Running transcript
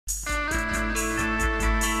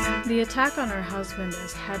The attack on our husband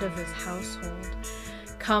as head of his household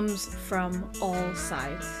comes from all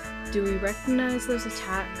sides. Do we recognize those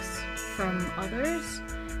attacks from others?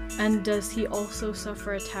 And does he also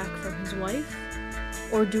suffer attack from his wife?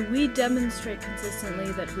 Or do we demonstrate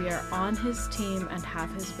consistently that we are on his team and have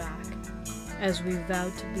his back, as we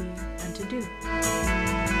vowed to be and to do?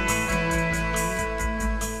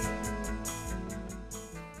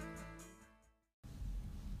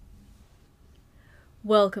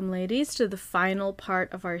 Welcome, ladies, to the final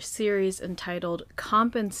part of our series entitled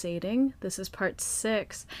Compensating. This is part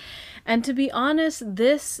 6. And to be honest,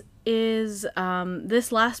 this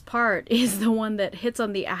last part is the one that hits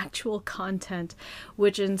on the actual content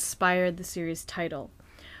which inspired the series title.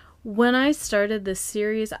 When I started this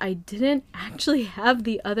series, I didn't actually have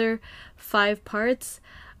the other 5 parts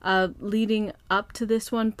leading up to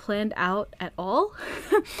this one planned out at all.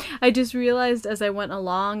 I just realized as I went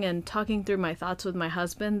along and talking through my thoughts with my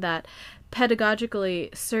husband that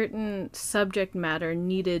pedagogically certain subject matter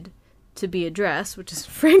needed to be addressed, which is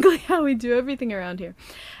frankly how we do everything around here.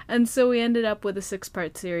 And so we ended up with a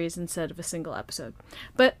 6-part series instead of a single episode.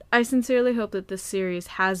 But I sincerely hope that this series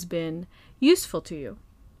has been useful to you.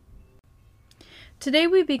 Today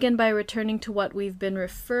we begin by returning to what we've been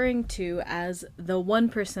referring to as the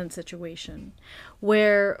 1% situation,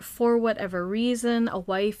 where for whatever reason a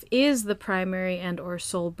wife is the primary and or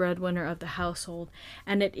sole breadwinner of the household,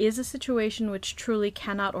 and it is a situation which truly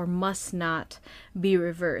cannot or must not be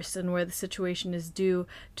reversed, and where the situation is due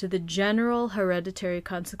to the general hereditary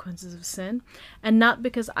consequences of sin, and not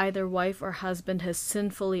because either wife or husband has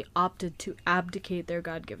sinfully opted to abdicate their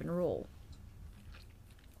God-given role.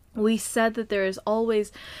 We said that there is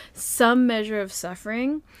always some measure of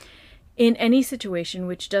suffering in any situation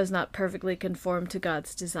which does not perfectly conform to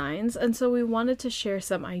God's designs, and so we wanted to share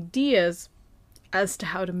some ideas as to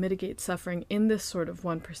how to mitigate suffering in this sort of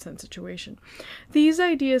 1% situation. These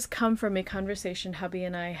ideas come from a conversation hubby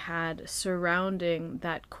and I had surrounding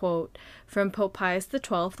that quote from Pope Pius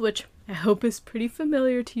XII, which I hope is pretty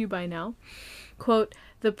familiar to you by now. Quote,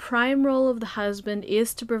 "The prime role of the husband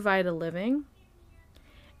is to provide a living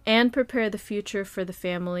and prepare the future for the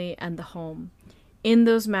family and the home in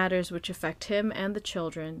those matters which affect him and the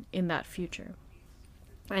children in that future."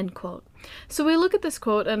 End quote. So we look at this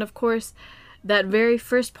quote, and of course, that very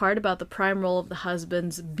first part about the prime role of the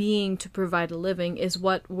husbands being to provide a living is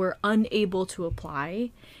what we're unable to apply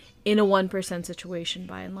in a 1% situation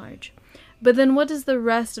by and large. But then what does the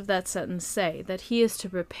rest of that sentence say? That he is to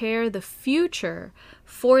prepare the future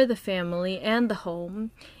for the family and the home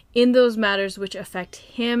in those matters which affect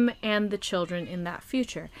him and the children in that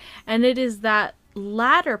future. And it is that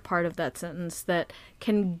latter part of that sentence that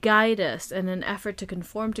can guide us in an effort to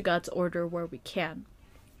conform to God's order where we can.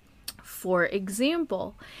 For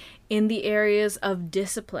example, in the areas of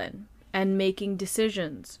discipline and making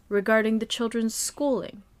decisions regarding the children's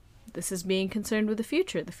schooling. This is being concerned with the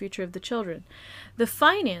future of the children. The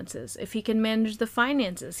finances, if he can manage the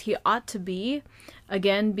finances, he ought to be,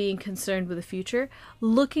 again, being concerned with the future,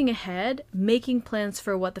 looking ahead, making plans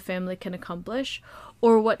for what the family can accomplish,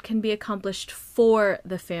 or what can be accomplished for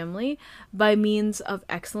the family by means of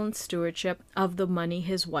excellent stewardship of the money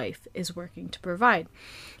his wife is working to provide.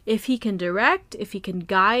 If he can direct, if he can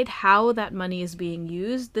guide how that money is being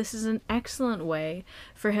used, this is an excellent way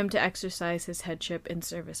for him to exercise his headship in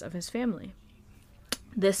service of his family.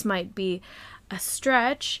 This might be a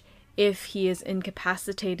stretch if he is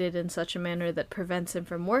incapacitated in such a manner that prevents him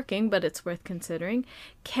from working, but it's worth considering.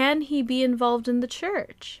 Can he be involved in the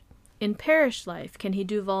church? In parish life? Can he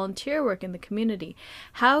do volunteer work in the community?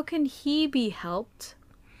 How can he be helped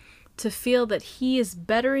to feel that he is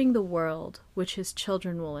bettering the world which his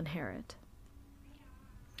children will inherit?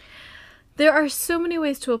 There are so many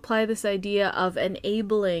ways to apply this idea of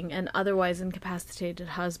enabling an otherwise incapacitated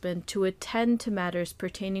husband to attend to matters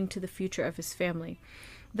pertaining to the future of his family,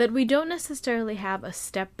 that we don't necessarily have a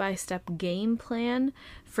step-by-step game plan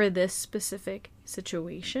for this specific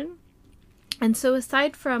situation. And so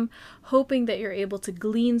aside from hoping that you're able to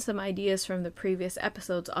glean some ideas from the previous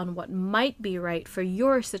episodes on what might be right for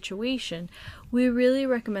your situation, we really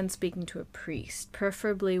recommend speaking to a priest,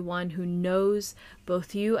 preferably one who knows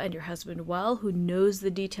both you and your husband well, who knows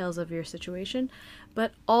the details of your situation,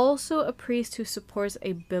 but also a priest who supports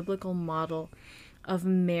a biblical model of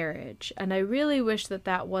marriage. And I really wish that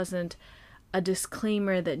that wasn't a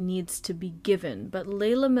disclaimer that needs to be given, but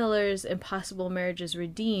Layla Miller's Impossible Marriages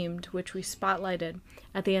Redeemed, which we spotlighted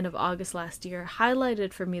at the end of August last year,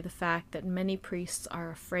 highlighted for me the fact that many priests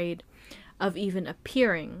are afraid of even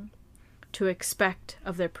appearing to expect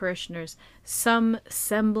of their parishioners some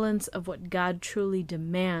semblance of what God truly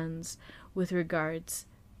demands with regards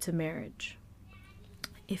to marriage.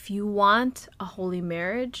 If you want a holy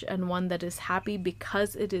marriage and one that is happy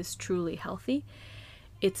because it is truly healthy,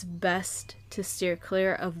 it's best to steer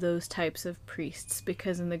clear of those types of priests,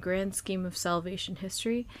 because in the grand scheme of salvation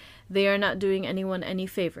history, they are not doing anyone any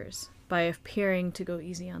favors by appearing to go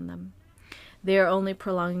easy on them. They are only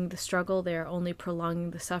prolonging the struggle, they are only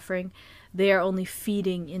prolonging the suffering, they are only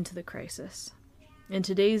feeding into the crisis. In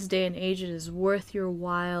today's day and age, it is worth your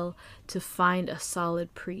while to find a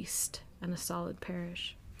solid priest and a solid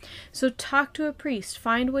parish. So talk to a priest.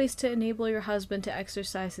 Find ways to enable your husband to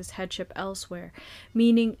exercise his headship elsewhere,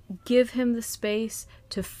 meaning give him the space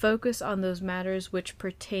to focus on those matters which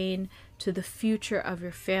pertain to the future of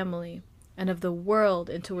your family and of the world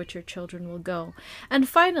into which your children will go. And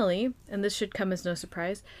finally, and this should come as no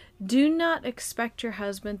surprise, do not expect your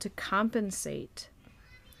husband to compensate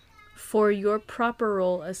for your proper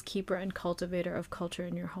role as keeper and cultivator of culture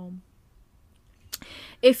in your home.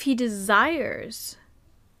 If he desires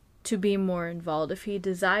to be more involved, if he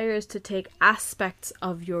desires to take aspects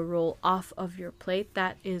of your role off of your plate,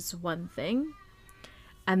 that is one thing,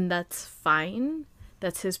 and that's fine.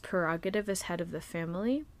 That's his prerogative as head of the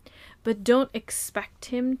family. But don't expect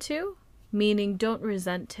him to, meaning don't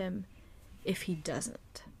resent him if he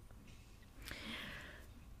doesn't.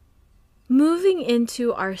 Moving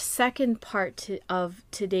into our second part of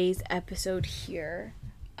today's episode here,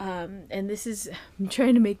 and this is, I'm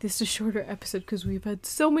trying to make this a shorter episode because we've had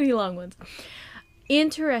so many long ones.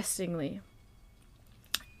 Interestingly,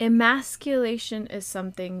 emasculation is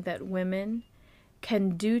something that women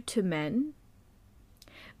can do to men,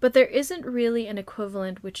 but there isn't really an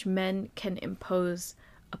equivalent which men can impose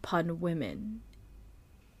upon women.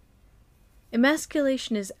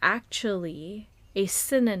 Emasculation is actually a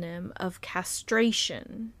synonym of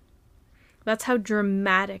castration. That's how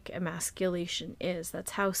dramatic emasculation is.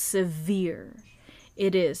 That's how severe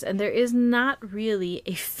it is. And there is not really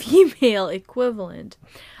a female equivalent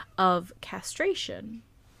of castration,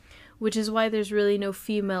 which is why there's really no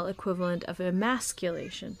female equivalent of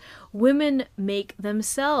emasculation. Women make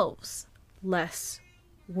themselves less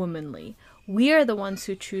womanly. We are the ones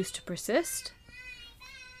who choose to persist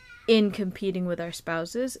in competing with our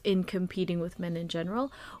spouses, in competing with men in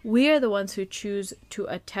general. We are the ones who choose to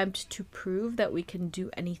attempt to prove that we can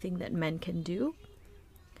do anything that men can do.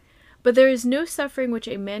 But there is no suffering which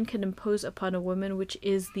a man can impose upon a woman which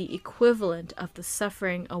is the equivalent of the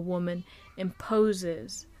suffering a woman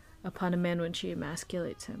imposes upon a man when she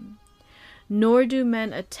emasculates him. Nor do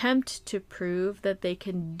men attempt to prove that they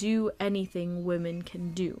can do anything women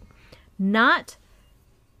can do. Not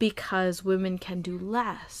because women can do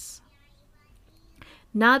less.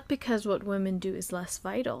 Not because what women do is less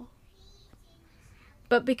vital.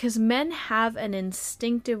 But because men have an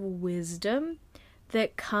instinctive wisdom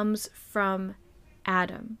that comes from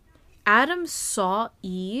Adam. Adam saw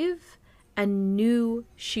Eve and knew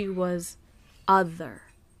she was other.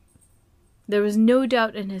 There was no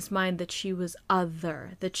doubt in his mind that she was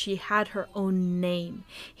other, that she had her own name.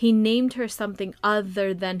 He named her something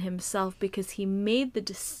other than himself because he made the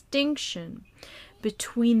distinction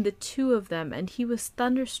between the two of them, and he was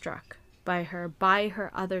thunderstruck by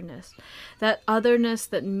her otherness. That otherness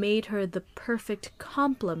that made her the perfect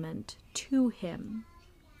complement to him.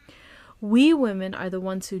 We women are the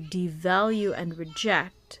ones who devalue and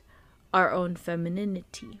reject our own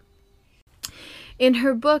femininity. In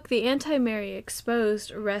her book, The Anti-Mary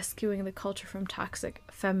Exposed, Rescuing the Culture from Toxic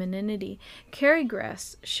Femininity, Carrie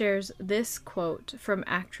Gress shares this quote from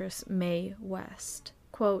actress Mae West.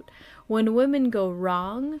 Quote, "When women go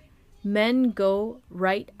wrong, men go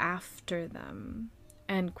right after them."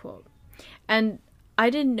 End quote. And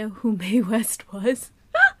I didn't know who Mae West was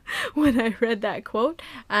when I read that quote,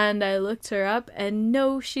 and I looked her up, and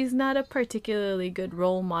no, she's not a particularly good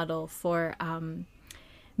role model for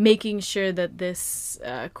making sure that this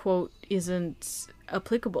quote isn't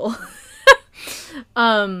applicable.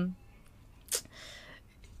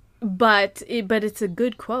 But it's a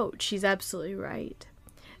good quote. She's absolutely right.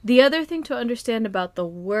 The other thing to understand about the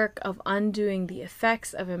work of undoing the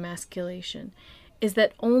effects of emasculation is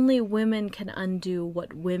that only women can undo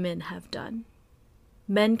what women have done.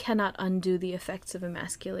 Men cannot undo the effects of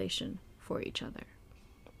emasculation for each other.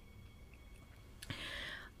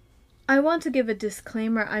 I want to give a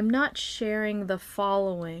disclaimer. I'm not sharing the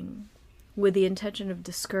following with the intention of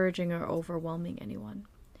discouraging or overwhelming anyone.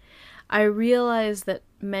 I realize that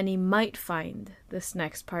many might find this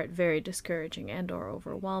next part very discouraging and or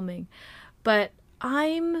overwhelming, but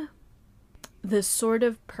I'm the sort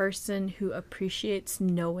of person who appreciates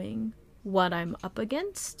knowing what I'm up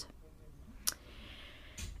against.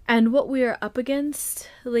 And what we are up against,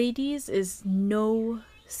 ladies, is no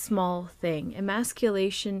small thing.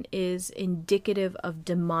 Emasculation is indicative of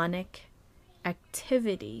demonic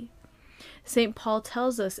activity. St. Paul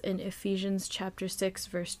tells us in Ephesians chapter 6,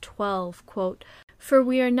 verse 12, quote, "For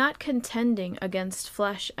we are not contending against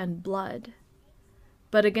flesh and blood,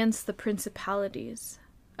 but against the principalities,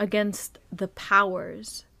 against the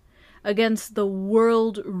powers, against the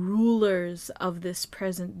world rulers of this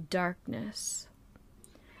present darkness,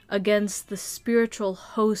 against the spiritual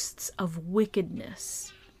hosts of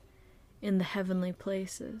wickedness in the heavenly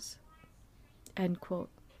places." End quote.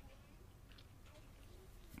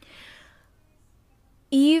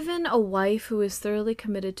 Even a wife who is thoroughly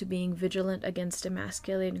committed to being vigilant against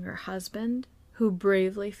emasculating her husband, who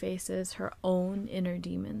bravely faces her own inner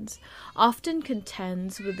demons, often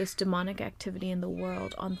contends with this demonic activity in the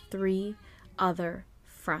world on 3 other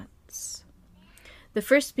fronts. The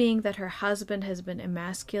first being that her husband has been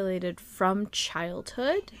emasculated from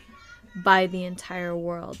childhood by the entire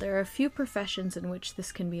world. There are a few professions in which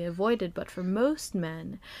this can be avoided, but for most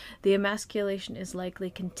men, the emasculation is likely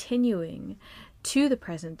continuing to the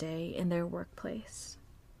present day in their workplace.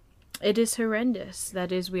 It is horrendous,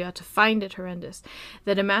 that is, we ought to find it horrendous,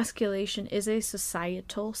 that emasculation is a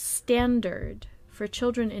societal standard for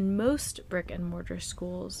children in most brick-and-mortar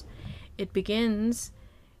schools. It begins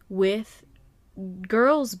with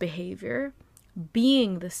girls' behavior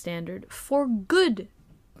being the standard for good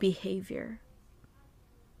behavior.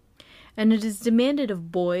 And it is demanded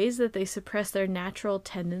of boys that they suppress their natural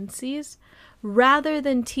tendencies rather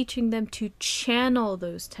than teaching them to channel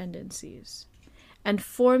those tendencies and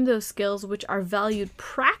form those skills which are valued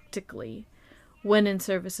practically when in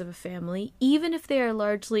service of a family, even if they are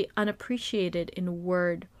largely unappreciated in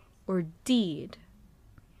word or deed.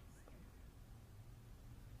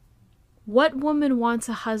 What woman wants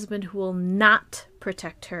a husband who will not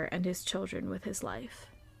protect her and his children with his life?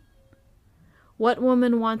 What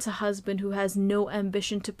woman wants a husband who has no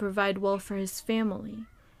ambition to provide well for his family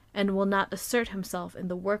and will not assert himself in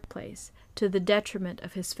the workplace to the detriment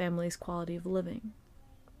of his family's quality of living?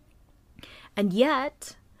 And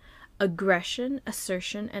yet, aggression,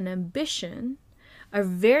 assertion, and ambition are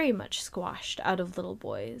very much squashed out of little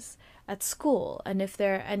boys at school, and if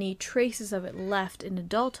there are any traces of it left in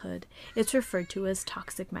adulthood, it's referred to as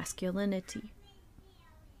toxic masculinity.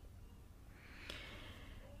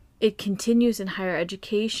 It continues in higher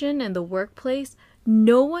education and the workplace.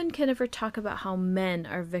 No one can ever talk about how men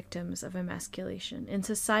are victims of emasculation. In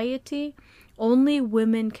society, only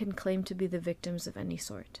women can claim to be the victims of any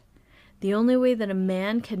sort. The only way that a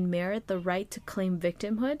man can merit the right to claim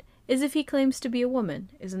victimhood is if he claims to be a woman.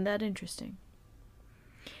 Isn't that interesting?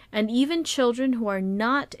 And even children who are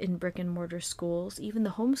not in brick-and-mortar schools, even the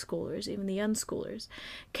homeschoolers, even the unschoolers,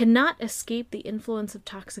 cannot escape the influence of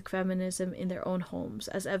toxic feminism in their own homes,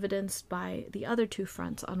 as evidenced by the other 2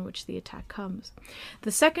 fronts on which the attack comes.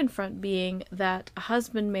 The second front being that a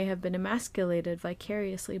husband may have been emasculated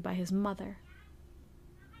vicariously by his mother,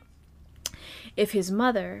 if his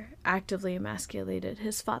mother actively emasculated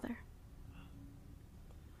his father.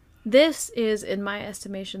 This is, in my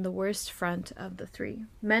estimation, the worst front of the 3.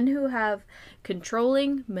 Men who have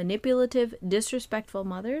controlling, manipulative, disrespectful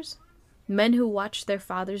mothers, men who watch their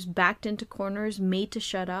fathers backed into corners, made to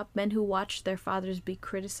shut up, men who watch their fathers be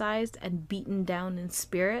criticized and beaten down in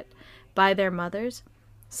spirit by their mothers,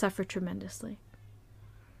 suffer tremendously.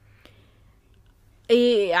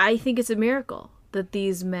 I think it's a miracle that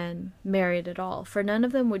these men married at all, for none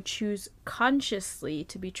of them would choose consciously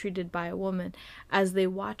to be treated by a woman as they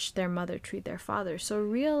watched their mother treat their father. So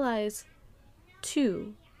realize,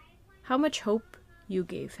 too, how much hope you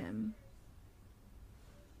gave him.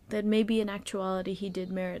 That maybe in actuality he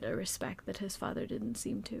did merit a respect that his father didn't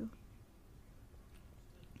seem to.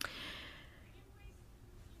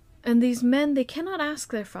 And these men, they cannot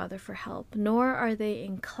ask their father for help, nor are they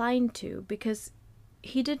inclined to, because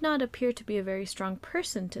he did not appear to be a very strong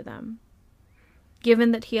person to them,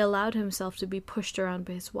 given that he allowed himself to be pushed around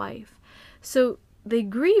by his wife. So they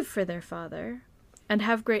grieve for their father and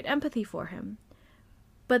have great empathy for him,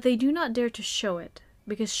 but they do not dare to show it,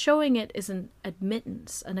 because showing it is an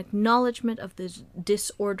admittance, an acknowledgement of the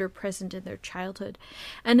disorder present in their childhood.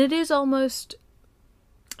 And it is almost,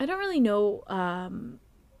 I don't really know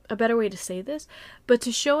a better way to say this, but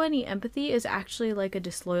to show any empathy is actually like a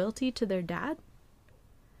disloyalty to their dad,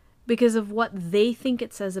 because of what they think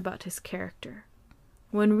it says about his character,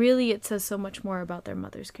 when really it says so much more about their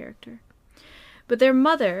mother's character. But their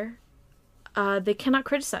mother, they cannot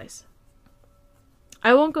criticize.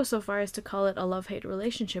 I won't go so far as to call it a love-hate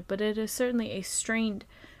relationship, but it is certainly a strained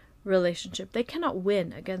relationship. They cannot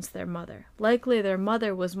win against their mother. Likely their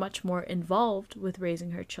mother was much more involved with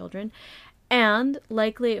raising her children, and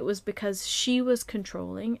likely it was because she was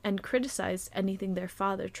controlling and criticized anything their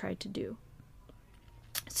father tried to do.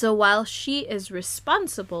 So while she is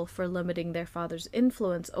responsible for limiting their father's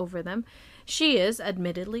influence over them, she is,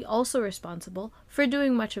 admittedly, also responsible for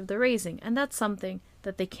doing much of the raising, and that's something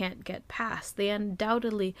that they can't get past. They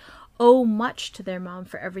undoubtedly owe much to their mom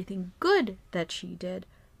for everything good that she did,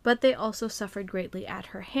 but they also suffered greatly at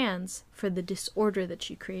her hands for the disorder that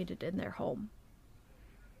she created in their home.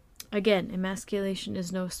 Again, emasculation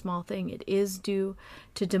is no small thing. It is due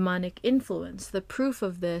to demonic influence. The proof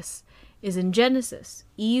of this is in Genesis.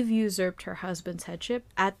 Eve usurped her husband's headship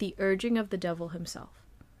at the urging of the devil himself.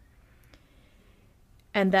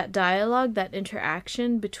 And that dialogue, that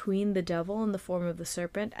interaction between the devil in the form of the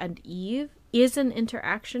serpent and Eve is an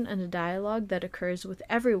interaction and a dialogue that occurs with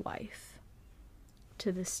every wife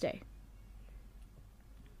to this day.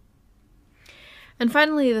 And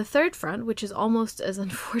finally, the third front, which is almost as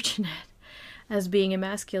unfortunate as being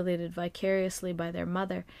emasculated vicariously by their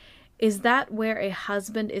mother, is that where a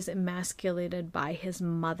husband is emasculated by his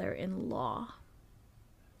mother-in-law.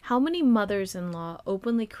 How many mothers-in-law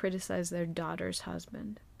openly criticize their daughter's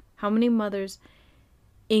husband? How many mothers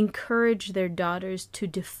encourage their daughters to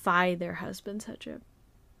defy their husband's headship?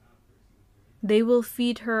 They will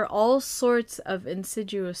feed her all sorts of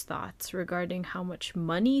insidious thoughts regarding how much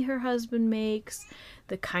money her husband makes,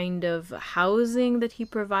 the kind of housing that he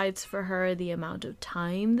provides for her, the amount of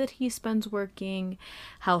time that he spends working,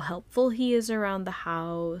 how helpful he is around the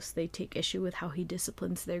house. They take issue with how he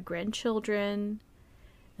disciplines their grandchildren,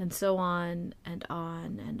 and so on and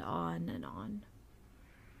on and on and on.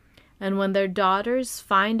 And when their daughters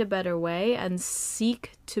find a better way and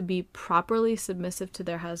seek to be properly submissive to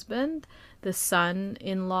their husband, the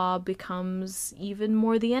son-in-law becomes even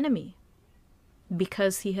more the enemy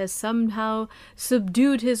because he has somehow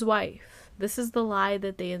subdued his wife. This is the lie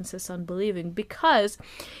that they insist on believing, because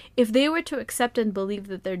if they were to accept and believe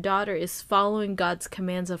that their daughter is following God's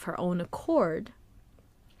commands of her own accord,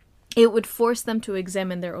 it would force them to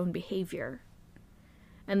examine their own behavior.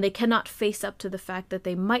 And they cannot face up to the fact that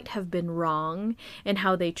they might have been wrong in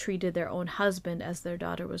how they treated their own husband as their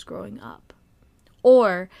daughter was growing up.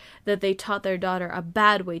 Or that they taught their daughter a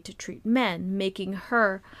bad way to treat men, making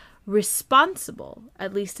her responsible,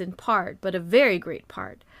 at least in part, but a very great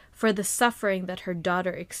part, for the suffering that her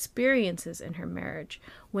daughter experiences in her marriage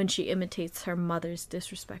when she imitates her mother's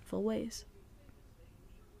disrespectful ways.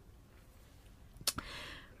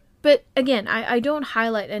 But again, I don't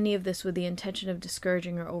highlight any of this with the intention of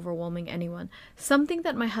discouraging or overwhelming anyone. Something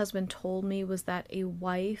that my husband told me was that a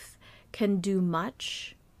wife can do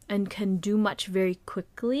much, and can do much very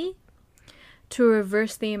quickly, to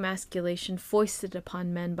reverse the emasculation foisted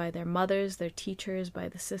upon men by their mothers, their teachers, by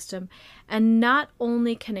the system. And not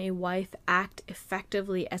only can a wife act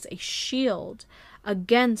effectively as a shield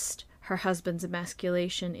against her husband's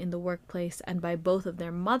emasculation in the workplace and by both of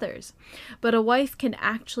their mothers, but a wife can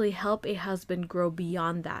actually help a husband grow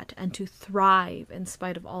beyond that and to thrive in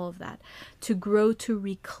spite of all of that, to grow to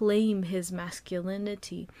reclaim his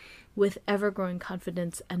masculinity with ever-growing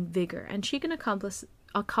confidence and vigor. And she can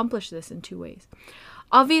accomplish this in two ways.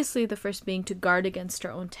 Obviously, the first being to guard against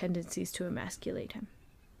her own tendencies to emasculate him,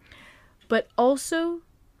 but also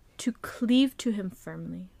to cleave to him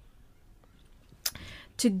firmly,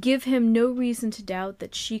 to give him no reason to doubt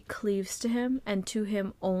that she cleaves to him and to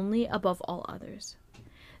him only above all others.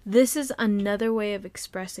 This is another way of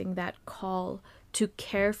expressing that call to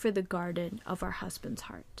care for the garden of our husband's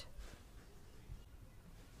heart.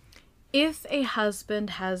 If a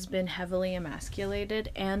husband has been heavily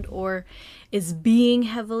emasculated and or is being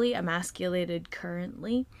heavily emasculated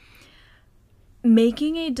currently,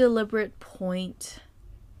 making a deliberate point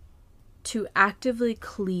to actively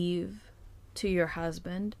cleave to your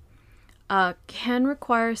husband can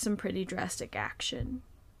require some pretty drastic action.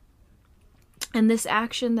 And this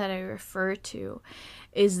action that I refer to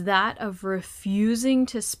is that of refusing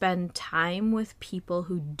to spend time with people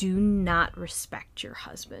who do not respect your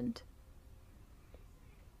husband.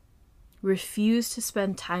 Refuse to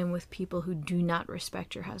spend time with people who do not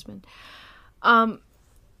respect your husband.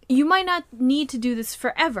 You might not need to do this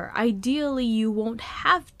forever. Ideally, you won't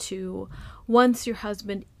have to once your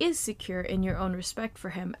husband is secure in your own respect for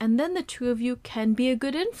him. And then the two of you can be a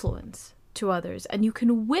good influence to others, and you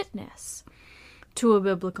can witness to a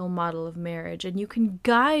biblical model of marriage, and you can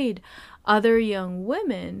guide other young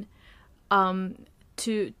women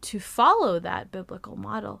to follow that biblical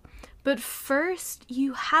model. But first,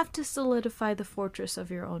 you have to solidify the fortress of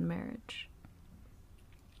your own marriage.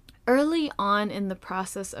 Early on in the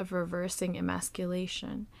process of reversing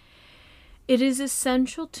emasculation, it is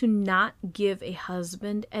essential to not give a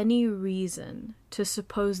husband any reason to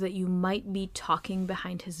suppose that you might be talking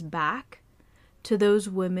behind his back to those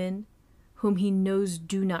women whom he knows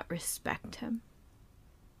do not respect him.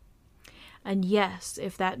 And yes,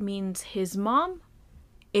 if that means his mom,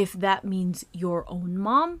 if that means your own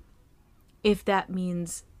mom, if that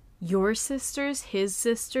means your sisters,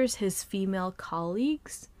 his female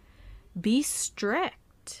colleagues, be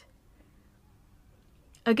strict.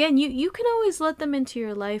 Again, you can always let them into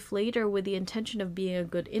your life later with the intention of being a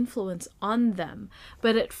good influence on them.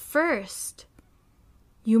 But at first,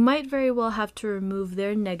 you might very well have to remove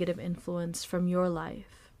their negative influence from your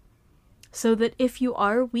life, so that if you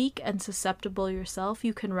are weak and susceptible yourself,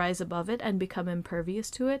 you can rise above it and become impervious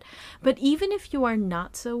to it. But even if you are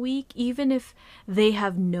not so weak, even if they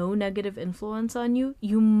have no negative influence on you,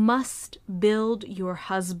 you must build your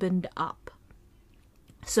husband up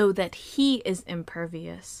so that he is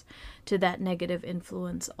impervious to that negative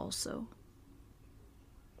influence also.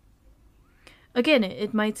 Again,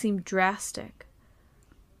 it might seem drastic,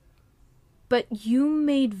 but you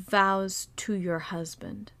made vows to your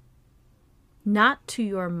husband. Not to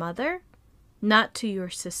your mother, not to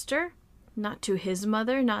your sister, not to his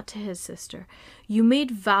mother, not to his sister. You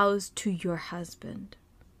made vows to your husband.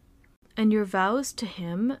 And your vows to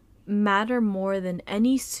him matter more than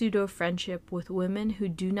any pseudo-friendship with women who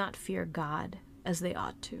do not fear God as they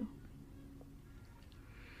ought to.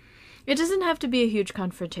 It doesn't have to be a huge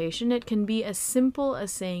confrontation. It can be as simple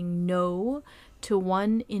as saying no to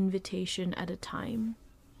one invitation at a time.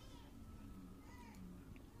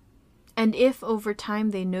 And if over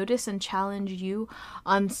time they notice and challenge you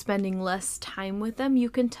on spending less time with them, you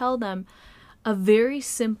can tell them a very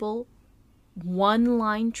simple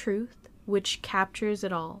one-line truth which captures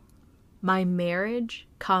it all. My marriage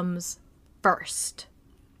comes first.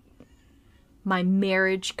 My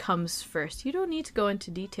marriage comes first. You don't need to go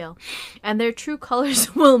into detail. And their true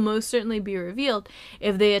colors will most certainly be revealed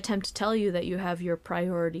if they attempt to tell you that you have your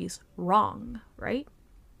priorities wrong, right?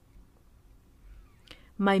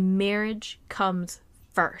 My marriage comes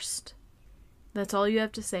first. That's all you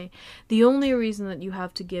have to say. The only reason that you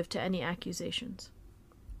have to give to any accusations.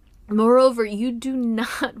 Moreover, you do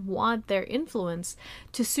not want their influence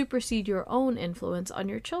to supersede your own influence on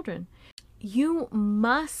your children. You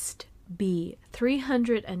must be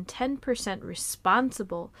 310%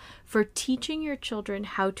 responsible for teaching your children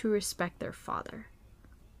how to respect their father.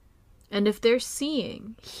 And if they're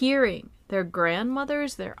seeing, hearing their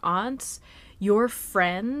grandmothers, their aunts, your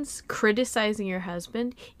friends criticizing your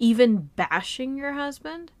husband, even bashing your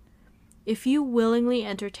husband, if you willingly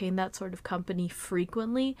entertain that sort of company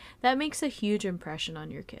frequently, that makes a huge impression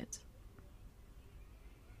on your kids.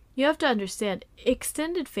 You have to understand,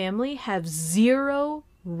 extended family have zero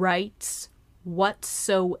rights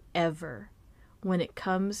whatsoever when it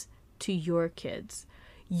comes to your kids.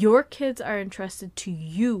 Your kids are entrusted to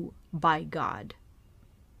you by God.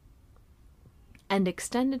 And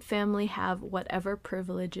extended family have whatever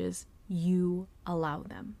privileges you allow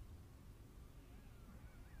them.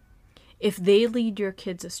 If they lead your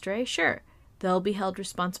kids astray, sure, they'll be held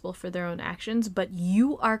responsible for their own actions, but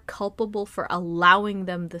you are culpable for allowing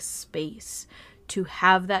them the space to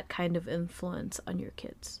have that kind of influence on your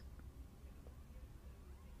kids.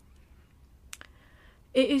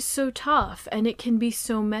 It is so tough and it can be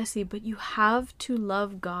so messy, but you have to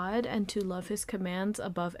love God and to love His commands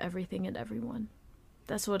above everything and everyone.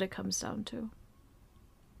 That's what it comes down to.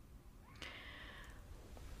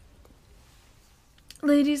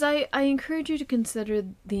 Ladies, I encourage you to consider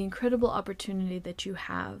the incredible opportunity that you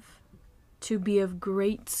have to be of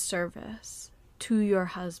great service to your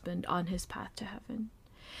husband on his path to heaven.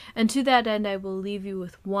 And to that end, I will leave you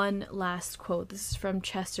with one last quote. This is from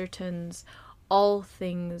Chesterton's All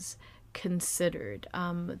Things Considered,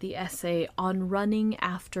 the essay on running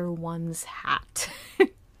after one's hat.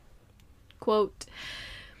 Quote,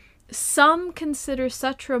 "Some consider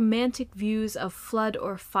such romantic views of flood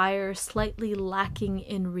or fire slightly lacking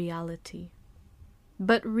in reality.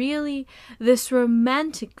 But really, this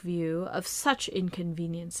romantic view of such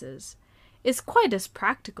inconveniences is quite as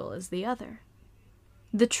practical as the other.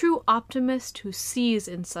 The true optimist who sees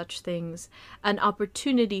in such things an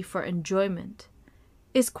opportunity for enjoyment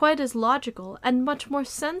is quite as logical and much more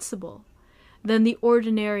sensible than the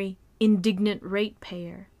ordinary indignant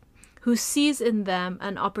ratepayer who sees in them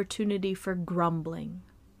an opportunity for grumbling.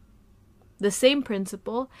 The same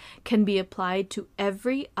principle can be applied to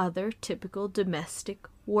every other typical domestic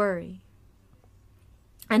worry.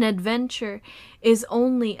 An adventure is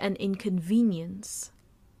only an inconvenience,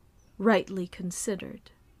 rightly considered."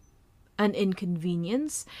 an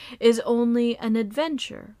inconvenience is only an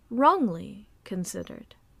adventure wrongly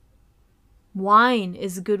considered. Wine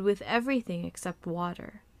is good with everything except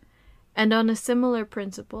water. And on a similar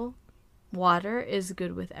principle, water is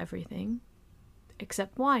good with everything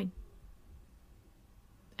except wine.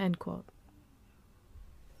 End quote.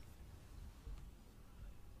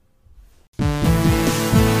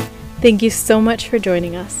 Thank you so much for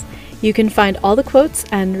joining us. You can find all the quotes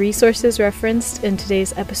and resources referenced in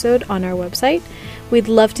today's episode on our website. We'd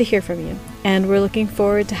love to hear from you, and we're looking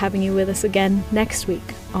forward to having you with us again next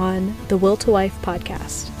week on the Will to Wife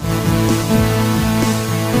podcast.